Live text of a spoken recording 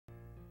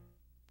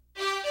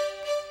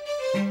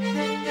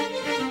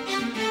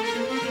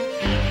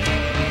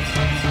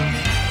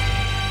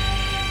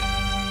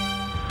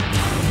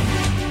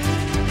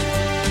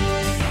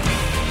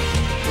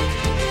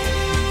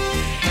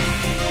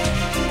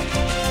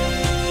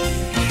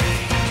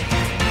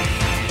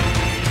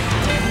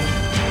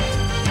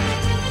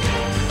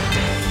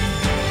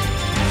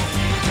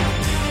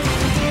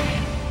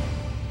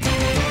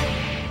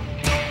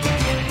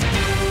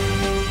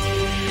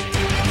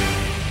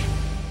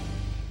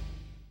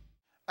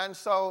And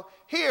so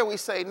here we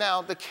say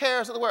now the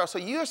cares of the world. So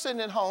you're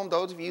sitting at home,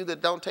 those of you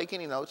that don't take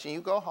any notes, and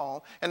you go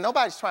home, and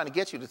nobody's trying to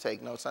get you to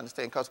take notes,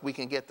 understand, because we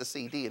can get the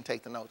CD and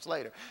take the notes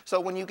later. So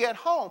when you get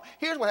home,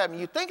 here's what happens.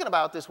 You're thinking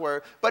about this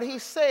word, but he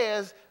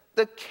says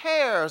the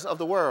cares of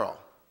the world.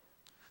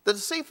 The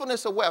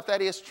deceitfulness of wealth,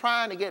 that is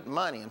trying to get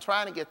money and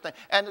trying to get things,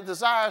 and the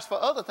desires for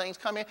other things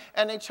come in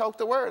and they choke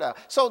the word out.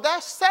 So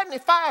that's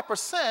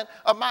 75%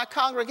 of my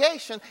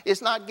congregation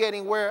is not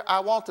getting where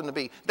I want them to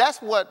be. That's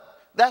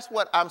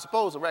what I'm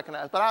supposed to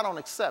recognize, but I don't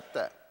accept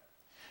that.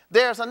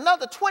 There's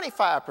another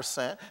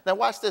 25%. Now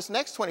watch this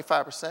next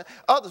 25%.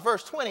 Others,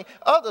 verse 20,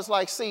 others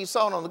like seed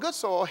sown on the good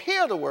soil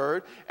hear the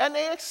word and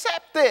they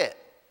accept it.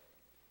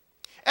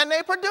 And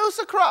they produce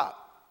a crop.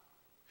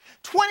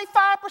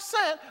 25%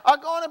 are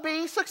going to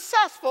be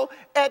successful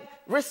at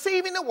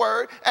receiving the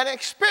word and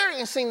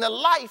experiencing the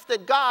life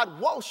that God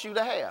wants you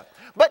to have.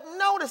 But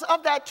notice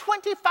of that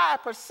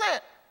 25%,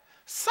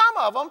 some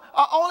of them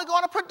are only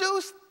going to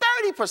produce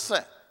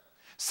 30%.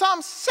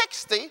 Some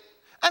 60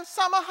 and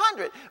some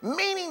 100,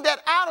 meaning that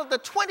out of the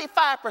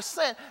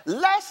 25%,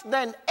 less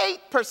than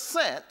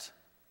 8%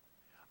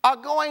 are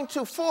going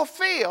to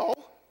fulfill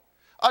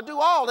or do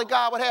all that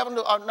God would have them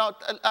do.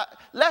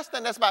 Less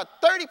than, that's about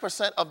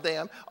 30% of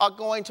them are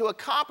going to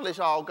accomplish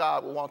all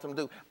God would want them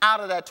to do out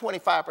of that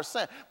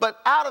 25%. But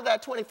out of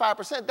that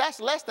 25%, that's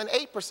less than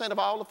 8% of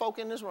all the folk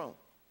in this room.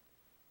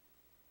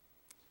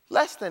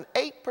 Less than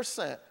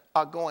 8%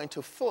 are going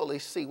to fully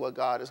see what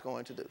God is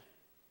going to do.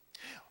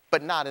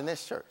 But not in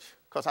this church,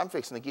 because I'm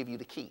fixing to give you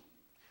the key.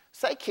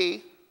 Say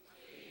key.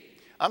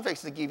 I'm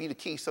fixing to give you the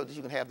key so that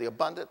you can have the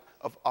abundance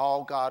of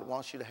all God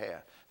wants you to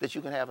have, that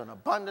you can have an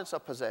abundance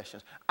of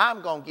possessions.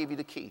 I'm going to give you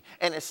the key.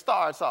 And it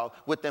starts off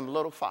with them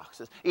little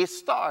foxes. It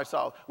starts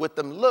off with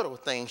them little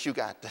things you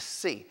got to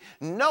see.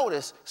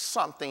 Notice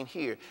something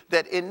here,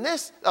 that in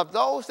this, of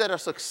those that are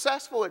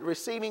successful at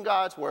receiving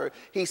God's word,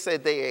 he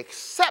said they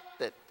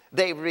accept it.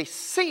 They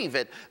receive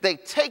it, they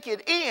take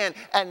it in,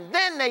 and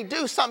then they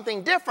do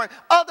something different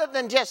other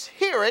than just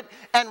hear it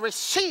and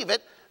receive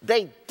it.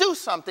 They do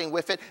something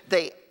with it.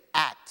 They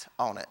act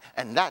on it.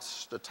 And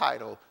that's the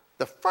title,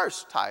 the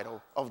first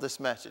title of this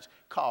message,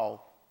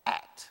 called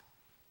Act.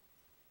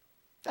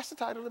 That's the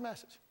title of the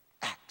message,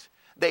 Act.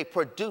 They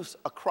produce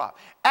a crop.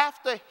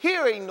 After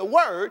hearing the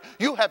word,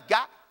 you have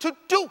got to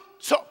do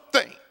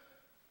something.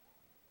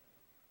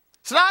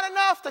 It's not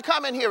enough to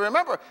come in here.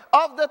 Remember,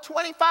 of the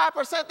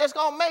 25% that's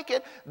going to make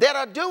it that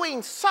are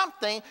doing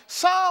something,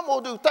 some will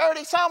do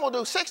 30, some will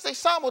do 60,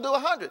 some will do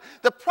 100.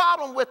 The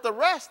problem with the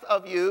rest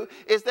of you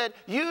is that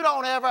you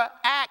don't ever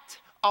act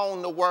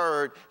on the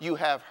word you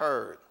have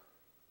heard.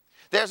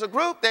 There's a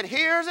group that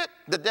hears it,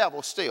 the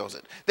devil steals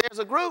it. There's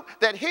a group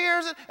that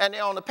hears it, and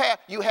they're on the path.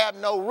 You have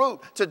no root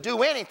to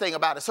do anything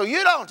about it. So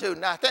you don't do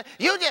nothing.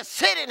 You just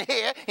sit in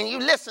here and you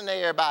listen to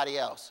everybody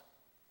else.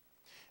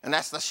 And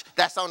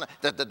that's on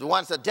the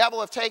ones the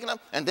devil have taken them.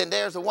 And then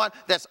there's the one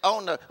that's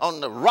on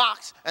the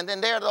rocks. And then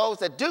there are those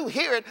that do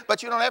hear it,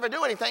 but you don't ever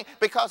do anything,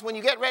 because when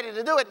you get ready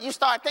to do it, you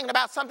start thinking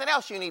about something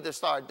else you need to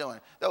start doing.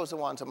 Those are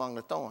the ones among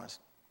the thorns.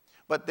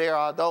 But there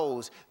are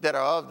those that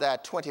are of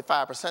that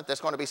 25%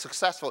 that's going to be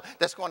successful,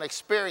 that's going to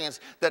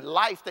experience the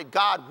life that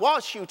God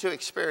wants you to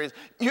experience.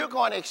 You're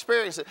going to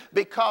experience it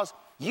because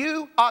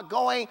you are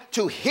going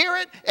to hear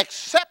it,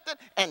 accept it,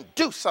 and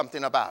do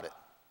something about it.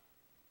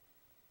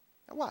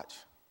 Now watch.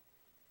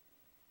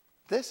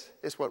 This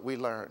is what we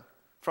learn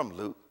from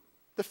Luke,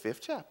 the 5th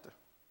chapter.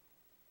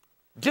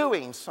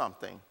 Doing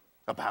something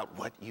about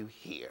what you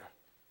hear.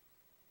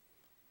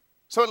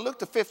 So in Luke,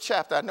 the 5th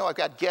chapter, I know I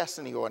got guests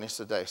in the audience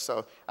today,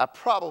 so I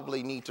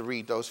probably need to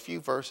read those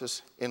few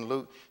verses in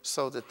Luke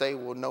so that they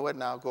will know it,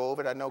 and I'll go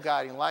over it. I know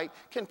Guiding Light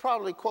can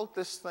probably quote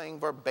this thing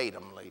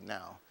verbatimly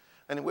now.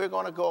 And we're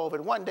going to go over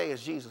it. One day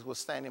as Jesus was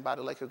standing by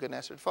the lake of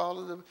Gennesaret, for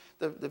all of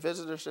the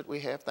visitors that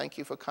we have, thank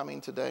you for coming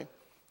today.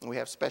 And we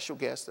have special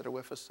guests that are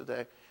with us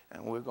today,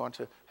 and we're going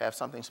to have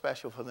something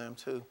special for them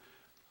too.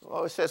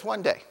 Well, it says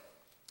one day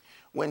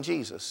when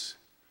Jesus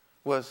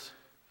was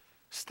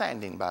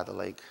standing by the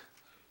lake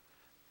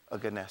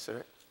of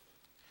Gennesaret,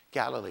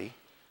 Galilee,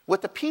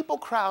 with the people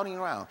crowding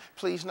around.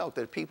 Please note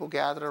that people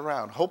gathered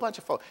around, a whole bunch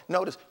of folks.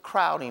 Notice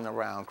crowding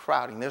around,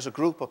 crowding. There's a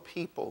group of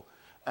people,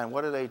 and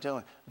what are they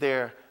doing?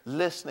 They're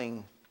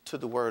listening to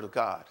the word of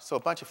God. So a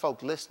bunch of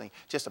folk listening,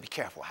 just to be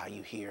careful how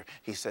you hear,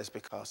 he says,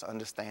 because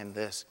understand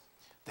this,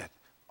 that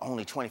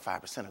only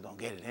 25% are going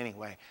to get it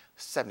anyway.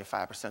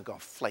 75% are going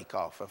to flake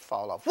off and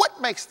fall off. What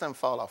makes them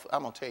fall off?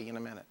 I'm going to tell you in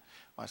a minute.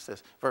 Watch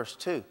this. Verse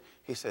 2,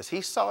 he says, he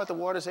saw at the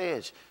water's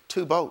edge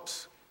 2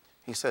 boats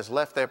He says,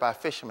 left there by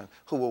fishermen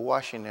who were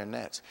washing their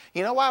nets.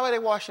 You know why were they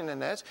washing their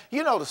nets?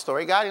 You know the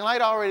story. Guiding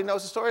Light already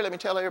knows the story. Let me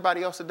tell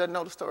everybody else that doesn't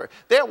know the story.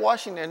 They're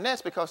washing their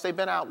nets because they've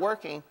been out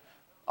working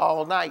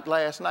all night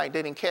last night.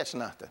 They didn't catch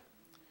nothing.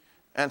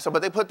 And so,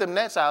 but they put them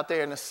nets out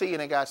there in the sea,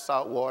 and they got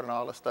salt water and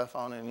all the stuff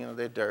on it, and, you know,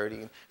 they're dirty,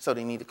 and so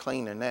they need to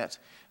clean their nets.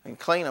 And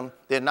clean them.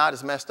 They're not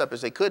as messed up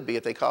as they could be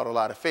if they caught a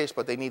lot of fish,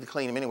 but they need to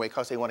clean them anyway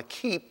because they want to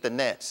keep the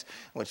nets,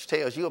 which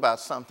tells you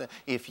about something.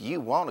 If you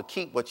want to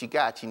keep what you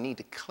got, you need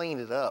to clean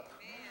it up.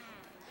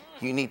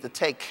 You need to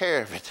take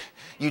care of it.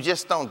 You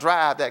just don't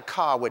drive that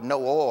car with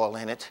no oil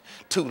in it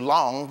too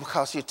long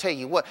because you tell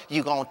you what,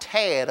 you're going to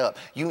tear it up.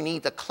 You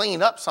need to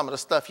clean up some of the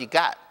stuff you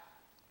got.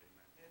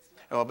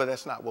 Oh, but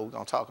that's not what we're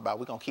going to talk about.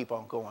 We're going to keep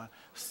on going.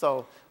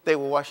 So they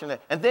were washing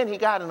it. And then he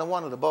got into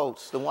one of the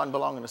boats, the one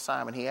belonging to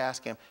Simon. He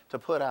asked him to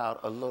put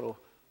out a little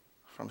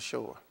from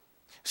shore.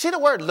 See the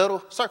word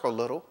little? Circle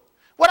little.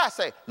 What I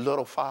say?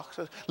 Little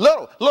foxes.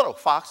 Little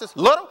foxes.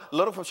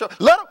 Little from shore.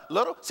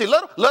 Little. See,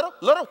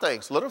 little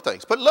things. Little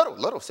things. Put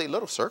little. See,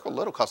 little, circle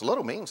little, because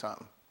little means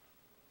something.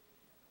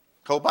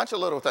 Whole bunch of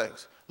little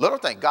things. Little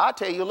thing. God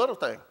tell you a little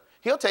thing.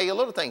 He'll tell you a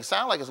little thing.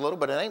 Sound like it's little,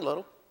 but it ain't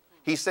little.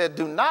 He said,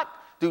 do not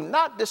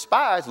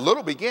despise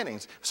little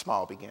beginnings,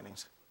 small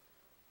beginnings.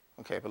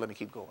 Okay, but let me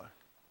keep going.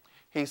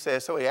 He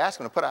says, so he asked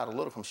him to put out a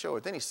little from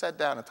shore. Then he sat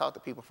down and taught the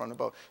people from the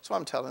boat. So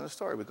I'm telling the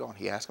story. We're going.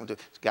 He asked him to.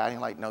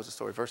 Guiding Light knows the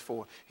story. Verse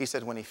 4, he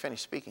said, when he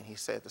finished speaking, he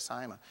said to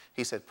Simon,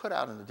 he said, put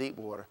out in the deep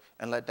water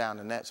and let down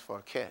the nets for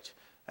a catch.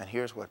 And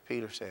here's what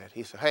Peter said.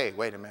 He said, hey,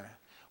 wait a minute.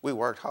 We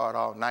worked hard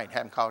all night,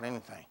 haven't caught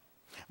anything.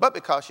 But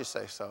because you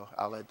say so,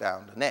 I'll let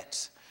down the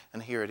nets.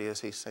 And here it is.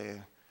 He's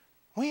saying,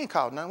 we ain't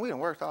caught none. We didn't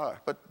work hard.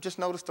 But just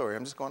know the story.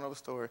 I'm just going over the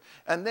story.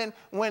 And then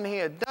when they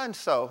had done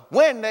so,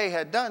 they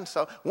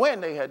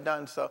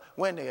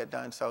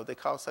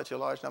caught such a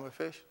large number of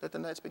fish that the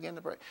nets began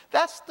to break.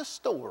 That's the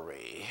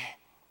story.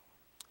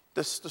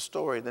 This is the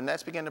story. The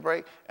nets began to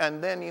break.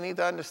 And then you need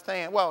to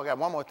understand, well, I got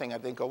one more thing, I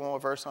think. Go one more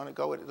verse on it.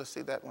 Go with it. Let's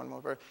see that one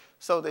more verse.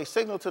 So they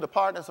signaled to the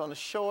partners on the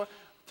shore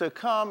to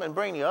come and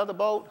bring the other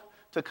boat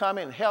to come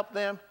in and help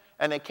them.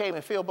 And they came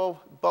and filled both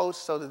boats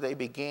so that they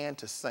began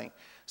to sink.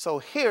 So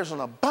here's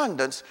an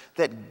abundance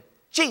that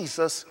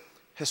Jesus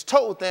has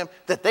told them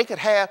that they could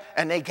have,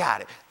 and they got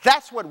it.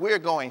 That's what we're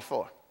going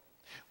for.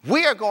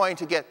 We are going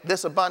to get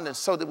this abundance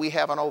so that we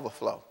have an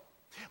overflow.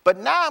 But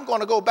now I'm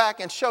going to go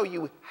back and show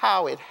you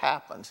how it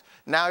happens.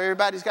 Now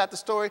everybody's got the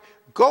story.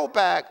 Go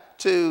back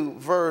to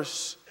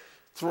verse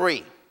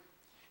 3.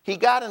 He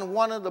got in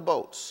one of the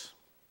boats,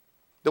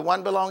 the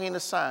one belonging to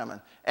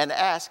Simon, and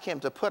asked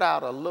him to put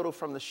out a little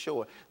from the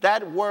shore.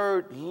 That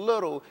word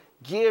little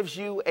gives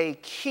you a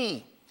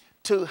key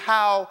to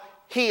how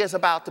he is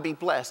about to be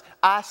blessed.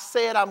 I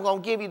said I'm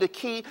going to give you the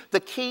key. The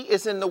key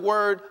is in the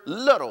word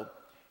little.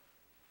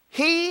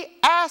 He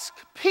asked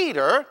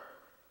Peter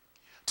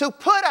to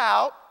put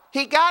out,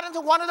 he got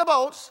into one of the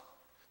boats,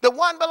 the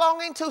one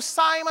belonging to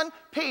Simon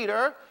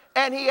Peter,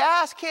 and he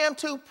asked him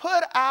to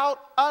put out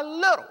a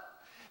little.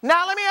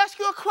 Now let me ask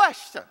you a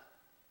question.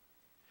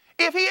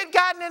 If he had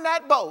gotten in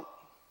that boat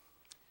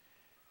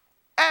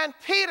and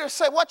Peter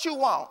said, what you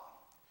want?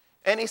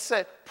 And he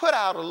said, put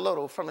out a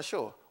little from the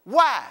shore.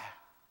 Why?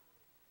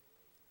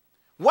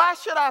 Why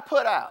should I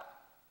put out?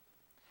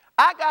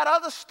 I got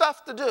other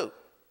stuff to do.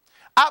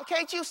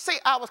 Can't you see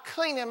I was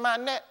cleaning my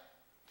net?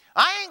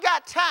 I ain't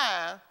got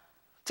time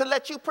to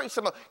let you preach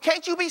some more.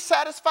 Can't you be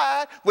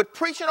satisfied with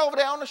preaching over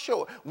there on the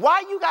shore?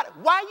 Why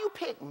you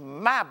pick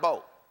my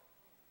boat?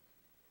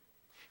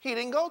 He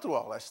didn't go through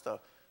all that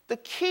stuff. The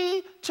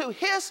key to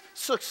his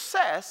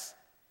success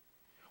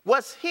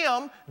was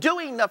him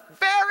doing the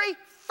very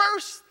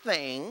first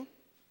thing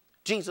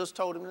Jesus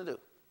told him to do,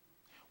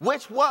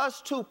 which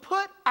was to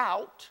put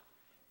out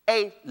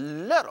a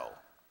little.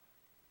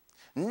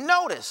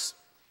 Notice,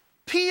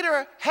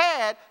 Peter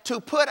had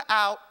to put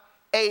out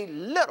a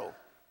little.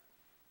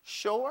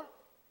 Shore,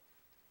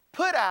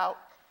 put out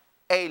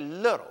a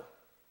little.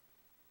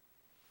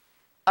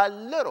 A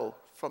little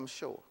from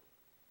shore.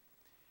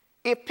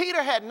 If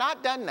Peter had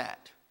not done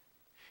that,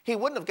 he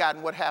wouldn't have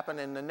gotten what happened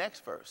in the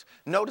next verse.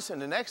 Notice in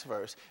the next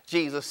verse,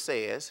 Jesus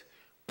says,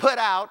 put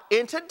out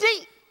into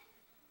deep.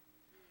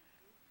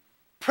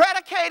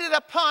 Predicated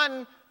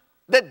upon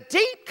the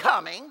deep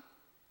coming,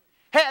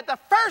 had the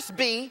first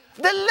be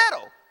the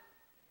little.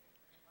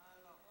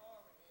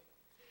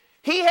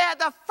 He had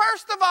to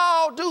first of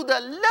all do the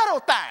little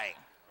thing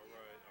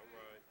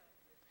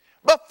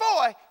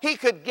before he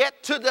could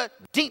get to the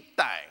deep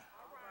thing.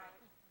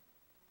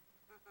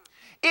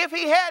 If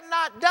he had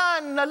not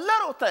done the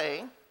little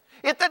thing,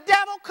 if the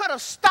devil could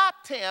have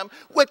stopped him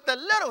with the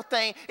little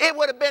thing, it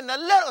would have been the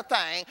little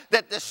thing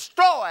that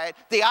destroyed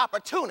the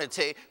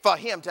opportunity for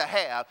him to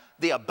have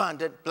the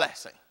abundant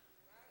blessing.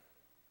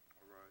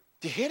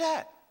 Do you hear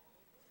that?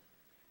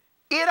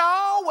 It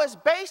all was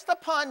based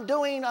upon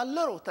doing a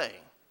little thing.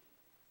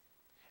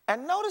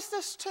 And notice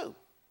this too.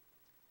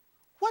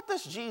 What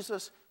does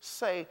Jesus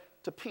say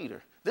to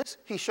Peter? This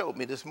he showed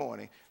me this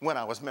morning when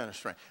I was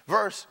ministering.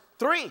 Verse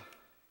 3.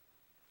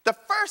 The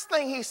first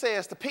thing he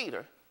says to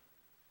Peter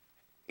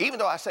Even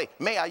though I say,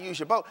 may I use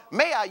your boat?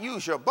 May I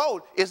use your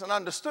boat is an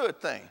understood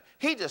thing.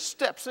 He just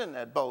steps in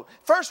that boat.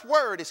 First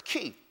word is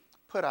key.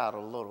 Put out a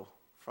little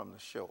from the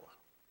shore.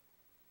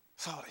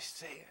 That's all he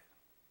said.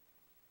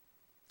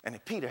 And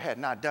if Peter had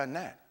not done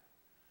that,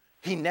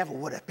 he never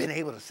would have been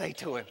able to say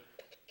to him,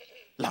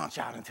 launch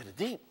out into the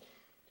deep.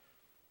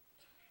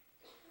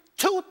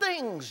 Two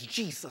things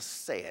Jesus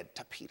said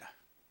to Peter.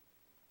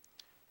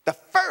 The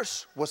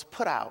first was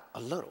put out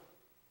a little.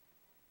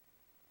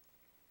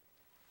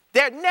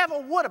 There never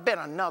would have been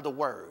another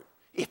word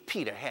if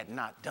Peter had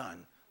not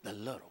done the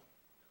little.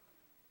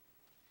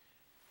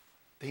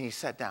 Then he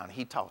sat down and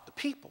he taught the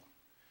people.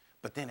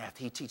 But then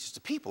after he teaches the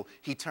people,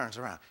 he turns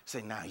around and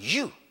says, now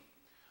you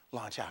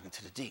launch out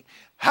into the deep.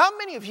 How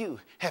many of you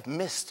have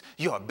missed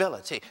your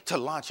ability to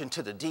launch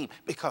into the deep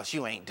because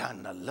you ain't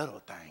done the little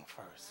thing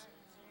first?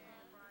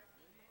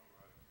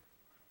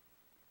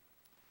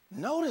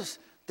 Notice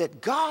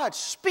that God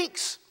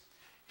speaks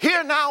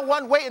here now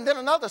one way and then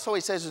another, so he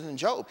says it in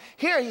Job.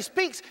 Here he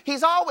speaks,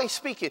 he's always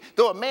speaking,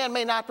 though a man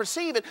may not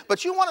perceive it.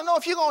 But you want to know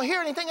if you're going to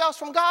hear anything else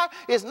from God?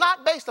 It's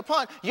not based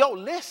upon your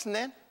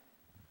listening.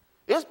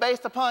 It's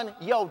based upon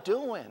your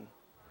doing.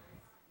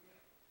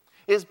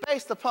 It's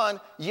based upon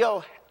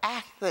your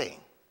acting.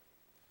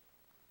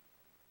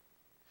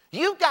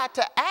 You've got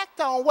to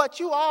act on what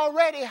you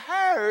already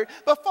heard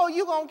before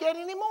you're going to get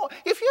any more.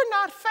 If you're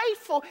not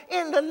faithful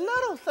in the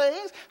little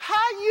things,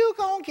 how you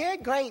going to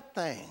get great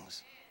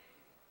things?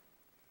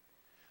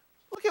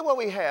 Look at what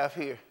we have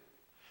here.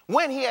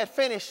 When he had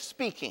finished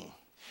speaking.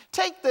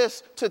 Take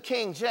this to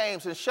King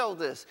James and show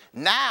this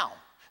now.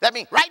 That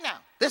means right now,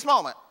 this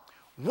moment.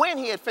 When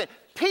he had finished.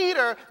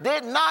 Peter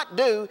did not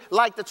do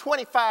like the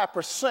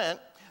 25%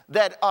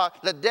 that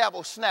the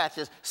devil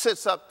snatches,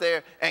 sits up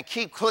there and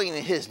keep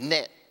cleaning his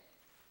net.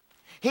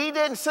 He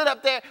didn't sit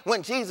up there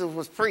when Jesus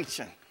was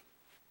preaching.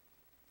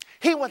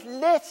 He was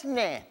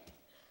listening.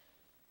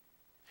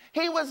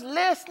 He was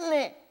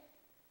listening.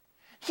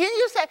 Can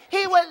you say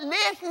he was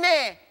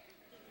listening?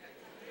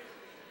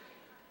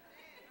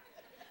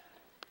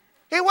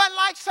 He wasn't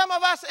like some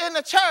of us in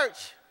the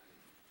church.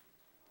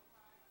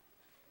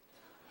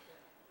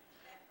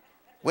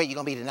 Where you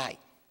going to be tonight?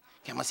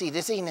 Can I see you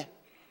this evening?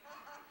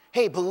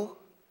 Hey, boo.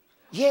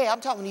 Yeah,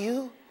 I'm talking to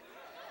you.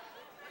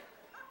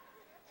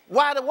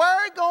 Why the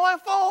word going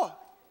forth?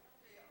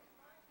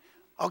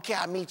 Okay,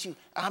 I'll meet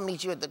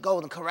you at the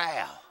Golden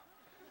Corral.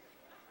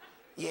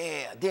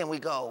 Yeah, then we're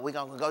going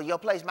to go your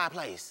place, my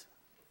place.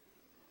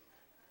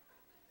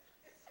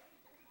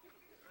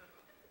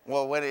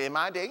 Well, in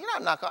my day,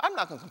 I'm not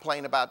going to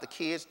complain about the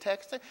kids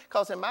texting,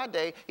 because in my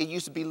day, it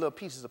used to be little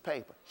pieces of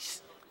paper.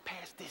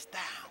 Pass this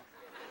down.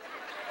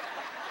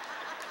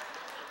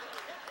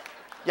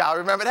 Y'all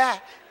remember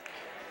that?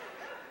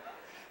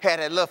 Had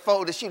that little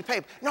folded sheet of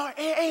paper. No,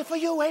 it ain't for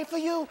you, ain't for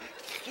you.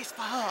 It's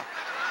for her.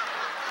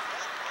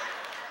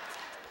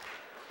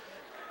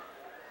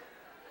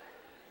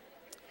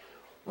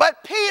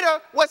 But Peter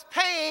was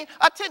paying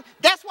attention.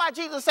 That's why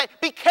Jesus said,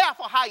 be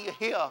careful how you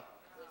hear.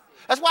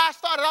 That's why I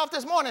started off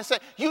this morning and said,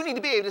 you need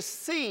to be able to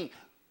see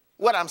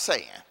what I'm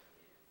saying.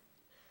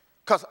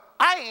 Because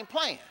I ain't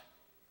playing.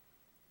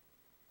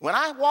 When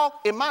I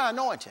walk in my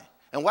anointing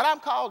and what I'm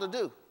called to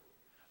do,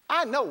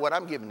 I know what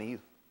I'm giving to you.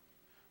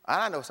 And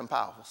I know some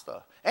powerful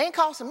stuff. It ain't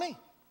costing me.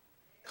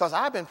 Because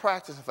I've been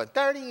practicing for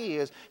 30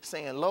 years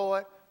saying,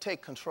 Lord,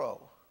 take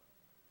control.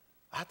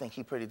 I think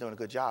he's pretty doing a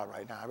good job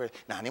right now.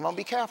 Now, I want to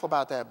be careful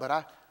about that,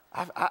 but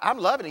I'm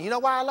loving it. You know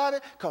why I love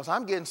it? Because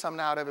I'm getting something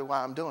out of it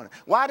while I'm doing it.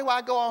 Why do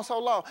I go on so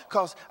long?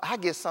 Because I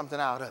get something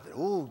out of it.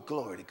 Ooh,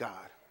 glory to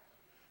God.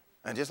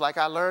 And just like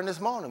I learned this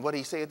morning, what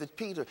he said to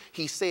Peter,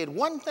 he said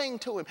one thing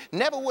to him,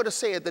 never would have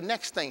said the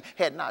next thing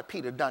had not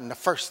Peter done the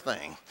first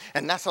thing.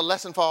 And that's a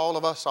lesson for all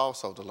of us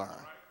also to learn.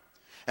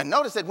 And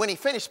notice that when he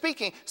finished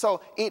speaking,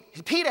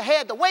 Peter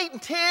had to wait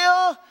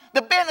until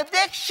the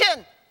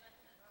benediction.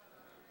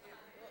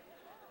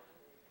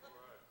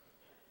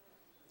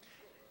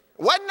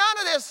 Wasn't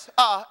none of this,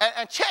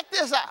 and check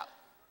this out.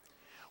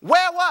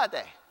 Where were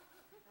they?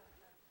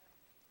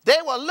 They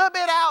were a little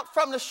bit out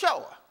from the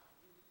shore.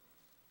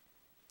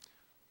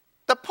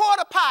 The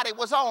porta potty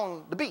was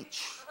on the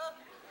beach.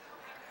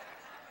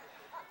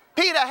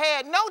 Peter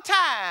had no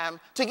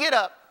time to get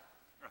up.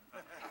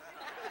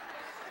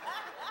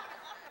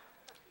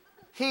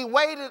 He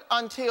waited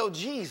until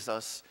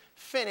Jesus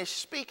finished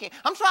speaking.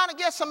 I'm trying to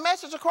get some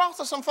message across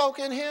to some folk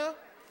in here.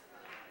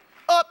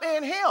 Up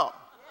in here.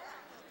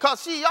 Because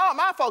see, y'all,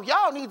 my folk,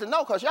 y'all need to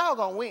know, because y'all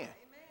going to win.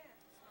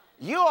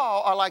 You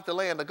all are like the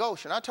land of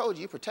Goshen. I told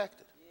you, you're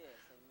protected.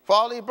 For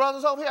all these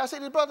brothers over here, I say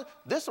to these brothers,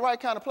 this is the right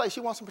kind of place.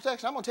 You want some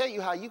protection? I'm going to tell you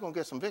how you're going to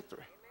get some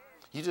victory.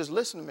 You just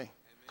listen to me,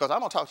 because I'm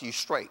going to talk to you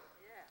straight.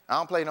 I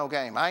don't play no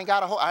game. I ain't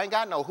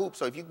got no hoop,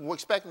 so if you're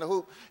expecting a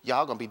hoop,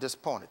 y'all going to be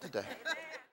disappointed today.